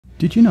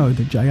Did you know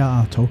that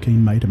J.R.R.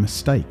 Tolkien made a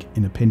mistake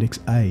in Appendix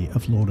A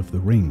of Lord of the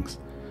Rings,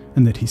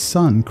 and that his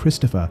son,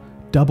 Christopher,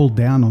 doubled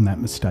down on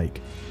that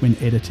mistake when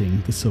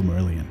editing the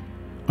Silmarillion,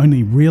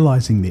 only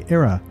realising the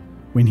error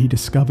when he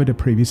discovered a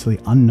previously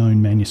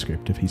unknown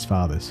manuscript of his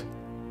father's?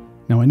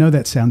 Now, I know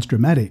that sounds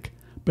dramatic,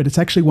 but it's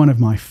actually one of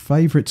my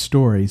favourite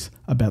stories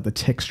about the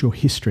textual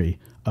history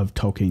of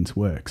Tolkien's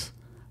works,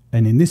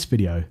 and in this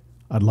video,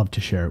 I'd love to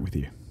share it with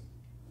you.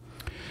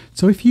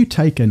 So if you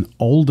take an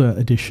older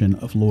edition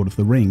of Lord of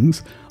the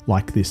Rings,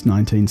 like this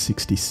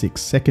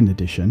 1966 second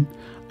edition,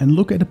 and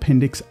look at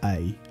Appendix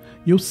A,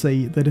 you'll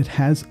see that it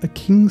has a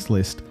king's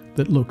list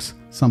that looks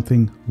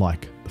something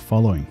like the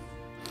following.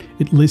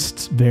 It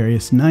lists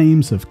various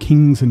names of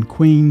kings and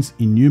queens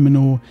in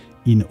Numenor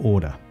in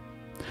order.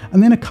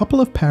 And then a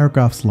couple of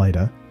paragraphs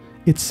later,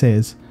 it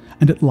says,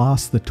 "And at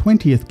last the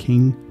 20th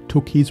king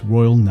took his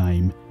royal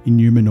name in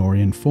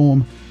Numenorean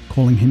form,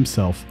 calling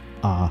himself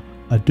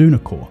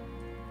Ar-Adunakor,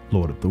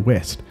 Lord of the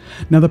West."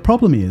 Now the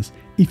problem is,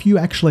 if you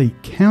actually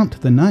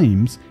count the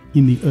names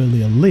in the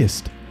earlier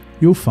list,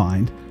 you'll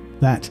find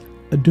that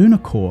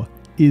Adunakor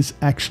is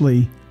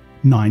actually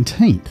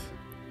 19th.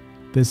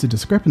 There's a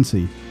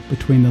discrepancy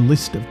between the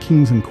list of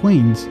kings and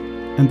queens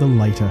and the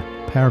later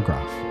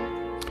paragraph.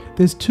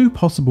 There's two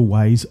possible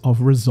ways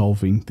of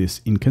resolving this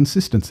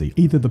inconsistency.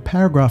 Either the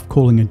paragraph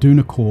calling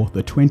Adunakor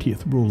the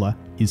 20th ruler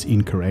is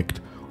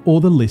incorrect, or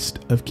the list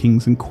of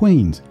kings and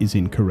queens is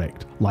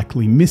incorrect,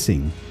 likely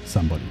missing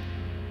somebody.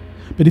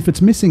 But if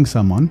it's missing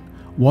someone,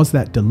 was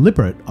that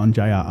deliberate on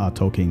J.R.R.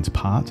 Tolkien's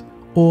part,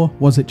 or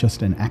was it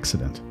just an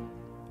accident?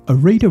 A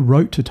reader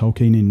wrote to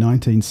Tolkien in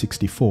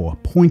 1964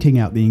 pointing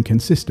out the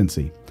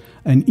inconsistency,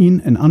 and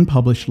in an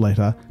unpublished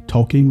letter,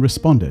 Tolkien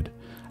responded,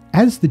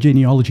 "As the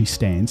genealogy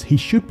stands, he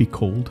should be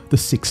called the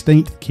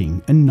 16th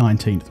king and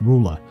 19th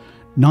ruler.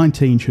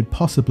 19 should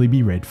possibly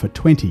be read for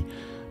 20,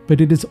 but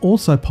it is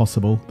also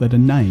possible that a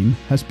name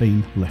has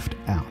been left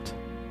out."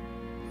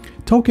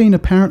 Tolkien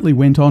apparently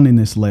went on in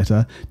this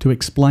letter to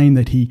explain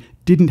that he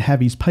didn't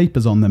have his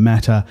papers on the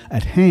matter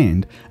at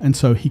hand, and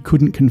so he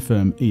couldn't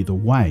confirm either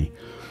way.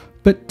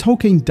 But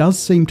Tolkien does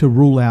seem to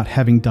rule out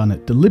having done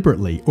it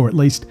deliberately, or at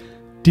least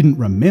didn't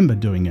remember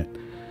doing it.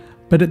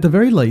 But at the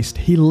very least,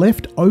 he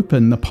left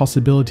open the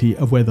possibility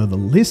of whether the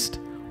list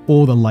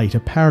or the later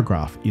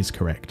paragraph is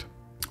correct.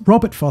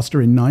 Robert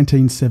Foster in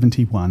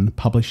 1971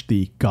 published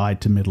the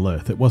Guide to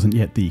Middle-earth. It wasn't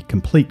yet the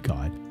complete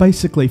guide,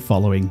 basically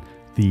following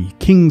the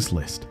King's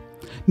List.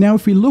 Now,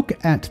 if we look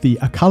at the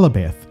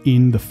Akallabeth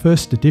in the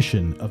first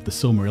edition of the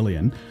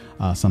Silmarillion,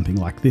 something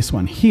like this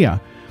one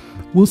here,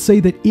 we'll see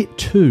that it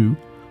too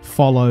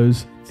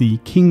follows the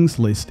King's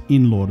List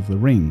in Lord of the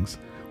Rings.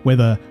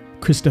 Whether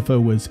Christopher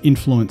was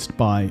influenced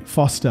by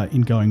Foster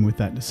in going with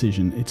that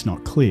decision, it's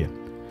not clear.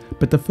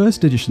 But the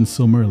first edition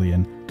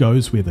Silmarillion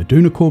goes with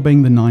Adunakor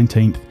being the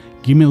 19th,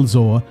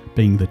 Gimilzor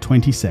being the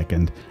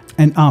 22nd,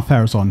 and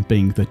Ar-Pharazôn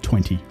being the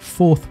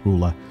 24th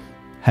ruler,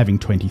 having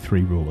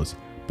 23 rulers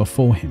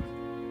before him.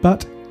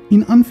 But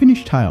in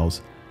Unfinished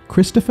Tales,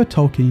 Christopher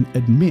Tolkien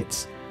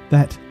admits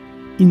that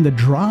in the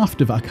draft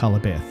of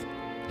Akallabeth,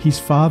 his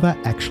father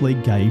actually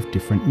gave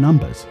different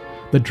numbers.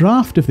 The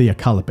draft of the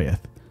Akallabeth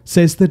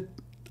says that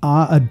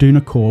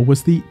Ar-Adunakor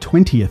was the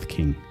 20th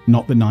king,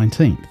 not the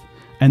 19th,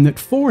 and that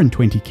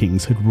 24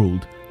 kings had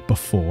ruled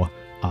before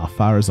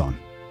Ar-Pharazôn.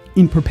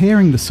 In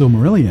preparing the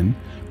Silmarillion,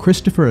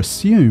 Christopher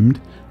assumed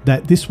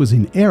that this was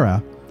in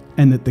error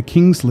and that the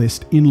King's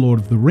List in Lord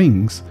of the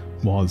Rings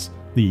was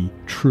the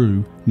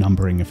true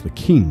numbering of the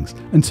kings,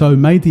 and so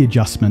made the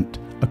adjustment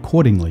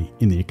accordingly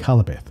in the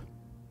Akallabeth.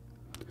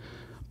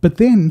 But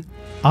then,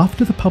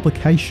 after the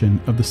publication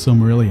of the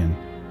Silmarillion,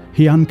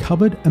 he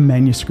uncovered a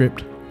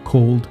manuscript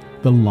called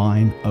The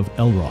Line of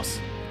Elros,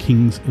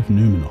 Kings of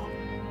Numenor.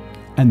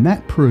 And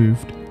that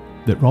proved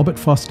that Robert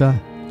Foster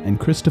and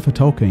Christopher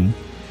Tolkien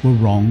were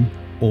wrong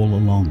all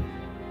along.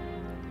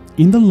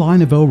 In the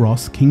Line of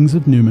Elros, Kings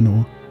of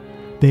Numenor,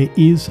 there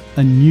is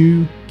a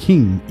new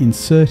king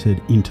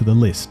inserted into the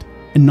list,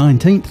 a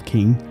 19th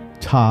king,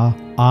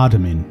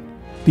 Tar-Ardamin.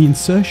 The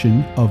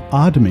insertion of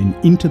Ardamin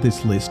into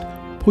this list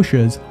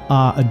pushes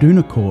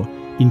Ar-Adunakor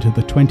into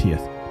the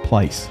 20th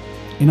place.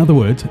 In other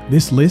words,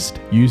 this list,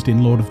 used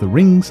in Lord of the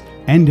Rings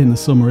and in the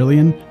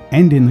Silmarillion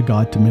and in the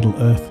Guide to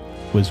Middle-earth,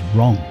 was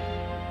wrong.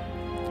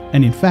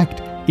 And in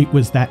fact, it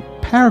was that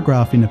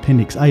paragraph in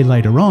Appendix A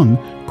later on,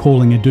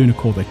 calling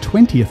Adunakor the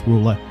 20th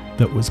ruler,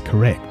 that was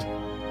correct.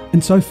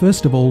 And so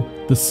first of all,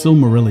 the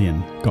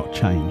Silmarillion got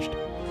changed.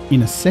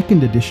 In a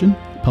second edition,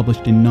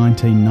 published in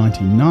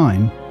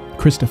 1999,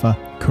 Christopher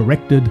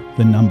corrected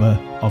the number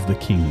of the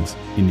kings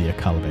in the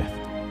Akallabeth.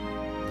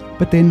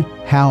 But then,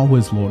 how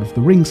was Lord of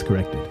the Rings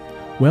corrected?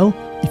 Well,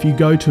 if you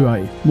go to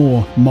a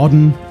more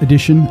modern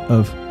edition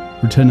of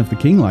Return of the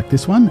King, like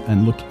this one,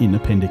 and look in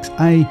Appendix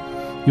A,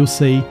 you'll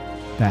see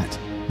that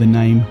the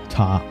name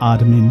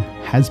Tar-Ardamin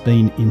has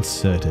been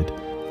inserted.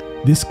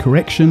 This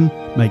correction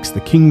makes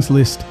the King's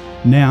List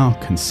now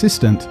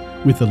consistent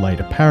with the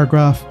later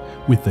paragraph,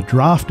 with the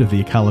draft of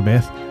the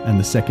Akallabeth and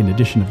the second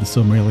edition of the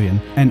Silmarillion,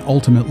 and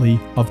ultimately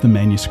of the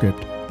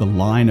manuscript The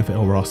Line of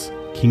Elros,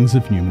 Kings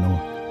of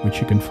Numenor, which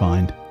you can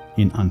find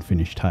in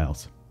Unfinished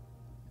Tales.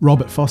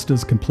 Robert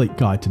Foster's Complete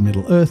Guide to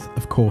Middle-earth,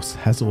 of course,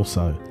 has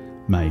also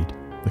made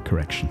the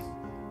correction.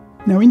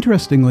 Now,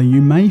 interestingly,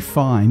 you may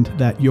find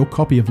that your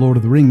copy of Lord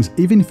of the Rings,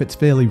 even if it's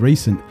fairly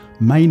recent,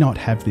 may not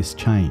have this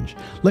change.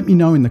 Let me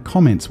know in the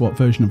comments what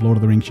version of Lord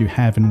of the Rings you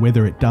have and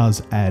whether it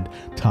does add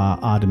Tar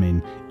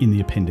Ardamin in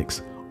the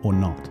appendix or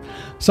not.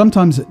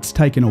 Sometimes it's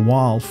taken a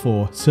while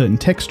for certain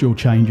textual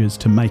changes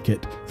to make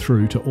it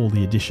through to all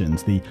the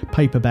editions. The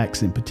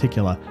paperbacks in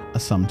particular are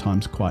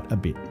sometimes quite a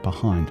bit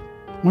behind.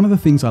 One of the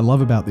things I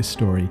love about this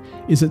story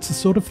is it's the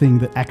sort of thing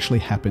that actually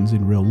happens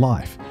in real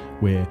life,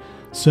 where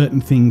certain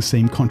things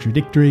seem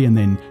contradictory and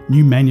then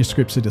new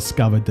manuscripts are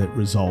discovered that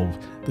resolve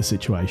the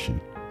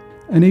situation.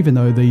 And even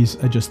though these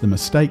are just the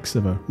mistakes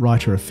of a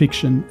writer of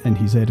fiction and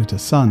his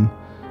editor's son,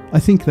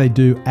 I think they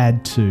do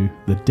add to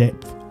the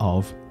depth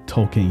of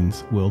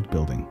Tolkien's world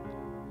building.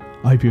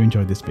 I hope you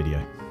enjoyed this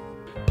video.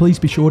 Please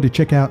be sure to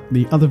check out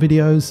the other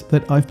videos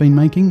that I've been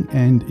making,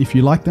 and if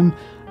you like them,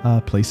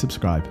 please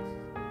subscribe.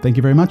 Thank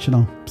you very much, and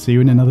I'll see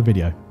you in another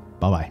video.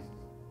 Bye-bye.